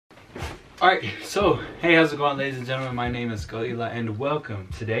Alright, so hey, how's it going, ladies and gentlemen? My name is Galila and welcome.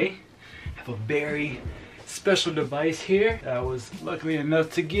 Today I have a very special device here that I was lucky enough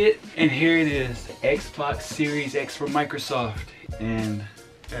to get, and here it is, the Xbox Series X from Microsoft. And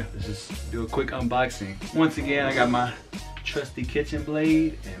yeah, let's just do a quick unboxing. Once again, I got my trusty kitchen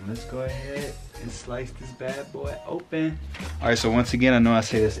blade, and let's go ahead and slice this bad boy open. Alright, so once again, I know I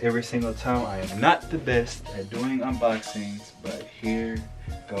say this every single time, I am not the best at doing unboxings, but here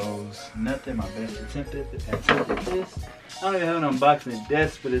goes nothing. My best attempt at this. I don't even have an unboxing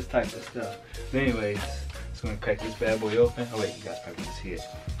desk for this type of stuff. But anyways, just gonna crack this bad boy open. Oh wait, you guys probably can see it.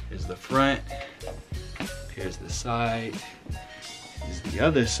 Here's the front, here's the side, here's the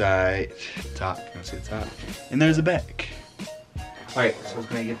other side, top, you don't see the top, and there's the back. Alright, so let's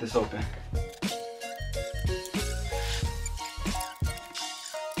go ahead and get this open.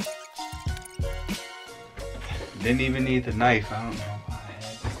 Didn't even need the knife. I don't know why I had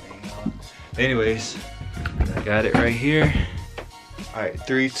this thing on. But anyways, I got it right here. Alright,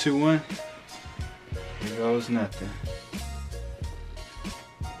 3, 2, 1. Here goes nothing.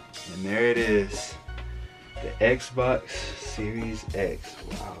 And there it is. The Xbox Series X.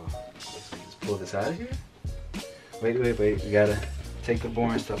 Wow. Let's just pull this out of here. Wait. We gotta take the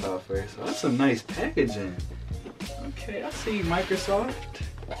boring stuff out first. Oh, that's some nice packaging. Okay, I see Microsoft.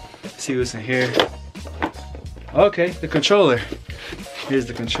 Let's see what's in here. Okay, the controller. Here's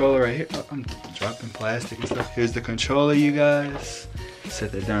the controller right here. Oh, I'm dropping plastic and stuff. Here's the controller, you guys.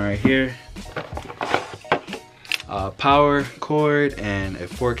 Set that down right here. Power cord and a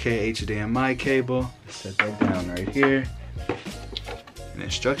 4K HDMI cable. Set that down right here. An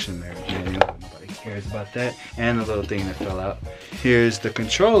instruction manual. Nobody cares about that. And the little thing that fell out. Here's the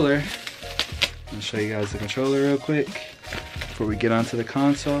controller. I'll show you guys the controller real quick before we get onto the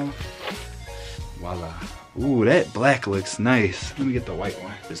console. Voila. Ooh, that black looks nice. Let me get the white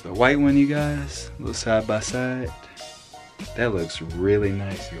one. There's the white one, you guys. A little side by side. That looks really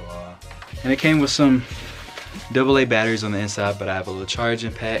nice, you all. And it came with some AA batteries on the inside, but I have a little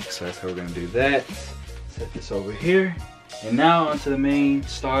charging pack, so that's how we're gonna do that. Set this over here. And now onto the main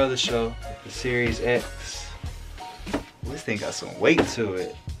star of the show, the Series X. This thing got some weight to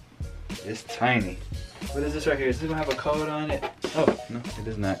it. It's tiny. What is this right here? Is this gonna have a code on it? Oh, no, it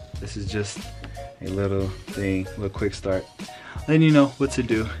is not. This is just a little thing, a little quick start. Letting you know what to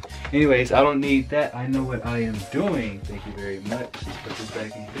do. Anyways, I don't need that. I know what I am doing. Thank you very much. Let's put this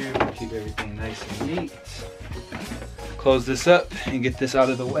back in here. We'll keep everything nice and neat. Close this up and get this out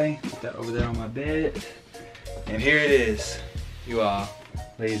of the way. Put that over there on my bed. And here it is, you all.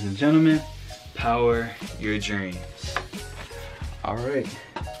 Ladies and gentlemen, power your dreams. All right.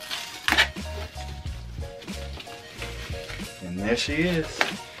 And there she is,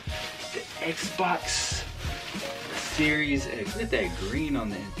 the Xbox Series X. Look at that green on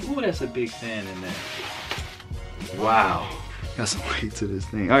there. Ooh, that's a big fan in there. Wow, got some weight to this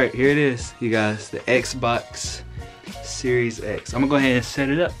thing. All right, here it is, you guys, the Xbox Series X. I'm gonna go ahead and set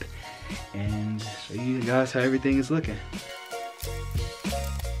it up and show you guys how everything is looking.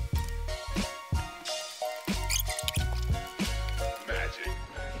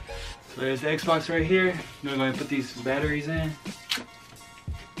 So there's the Xbox right here. I'm gonna go ahead and put these batteries in.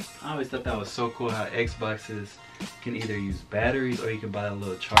 I always thought that was so cool how Xboxes can either use batteries or you can buy a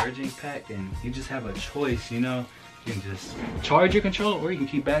little charging pack and you just have a choice, you know. You can just charge your controller or you can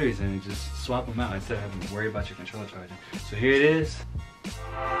keep batteries in and just swap them out instead of having to worry about your controller charging. So here it is.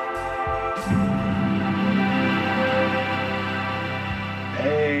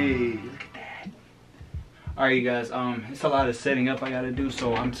 Hey, look at that. Alright, you guys, it's a lot of setting up I gotta do,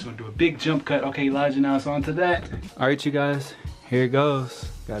 so I'm just gonna do a big jump cut. Okay, Elijah, now it's on to that. Alright, you guys, here it goes.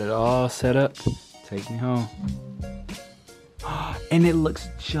 Got it all set up. Take me home. And it looks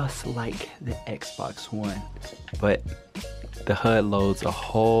just like the Xbox One, but the HUD loads a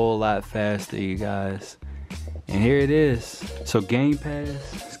whole lot faster, you guys. And here it is. So Game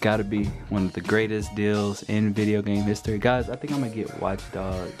Pass, it's gotta be one of the greatest deals in video game history. Guys, I think I'm gonna get Watch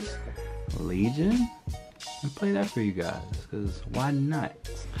Dogs Legion and play that for you guys, because why not?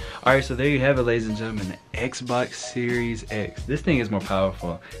 Alright, so there you have it, ladies and gentlemen, the Xbox Series X. This thing is more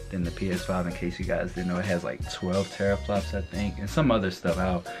powerful than the PS5, in case you guys didn't know. It has like 12 teraflops, I think, and some other stuff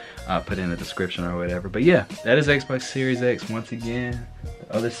I'll put in the description or whatever. But yeah, that is Xbox Series X. Once again,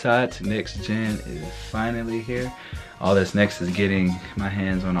 the other side to next gen is finally here. All that's next is getting my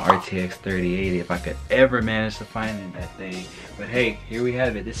hands on an RTX 3080 if I could ever manage to find that thing. But hey, here we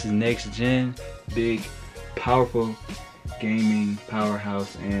have it. This is next gen, big, powerful gaming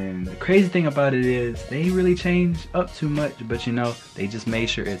powerhouse. And the crazy thing about it is they ain't really changed up too much, but you know, they just made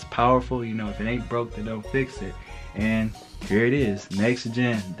sure it's powerful. You know, if it ain't broke, then don't fix it. And here it is, next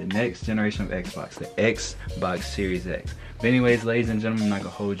gen, the next generation of Xbox, the Xbox Series X. But anyways, ladies and gentlemen, I'm not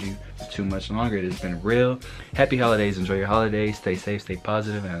gonna hold you too much longer. It has been real. Happy holidays, enjoy your holidays, stay safe, stay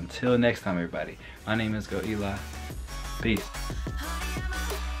positive, and until next time, everybody, my name is Go Eli. Peace.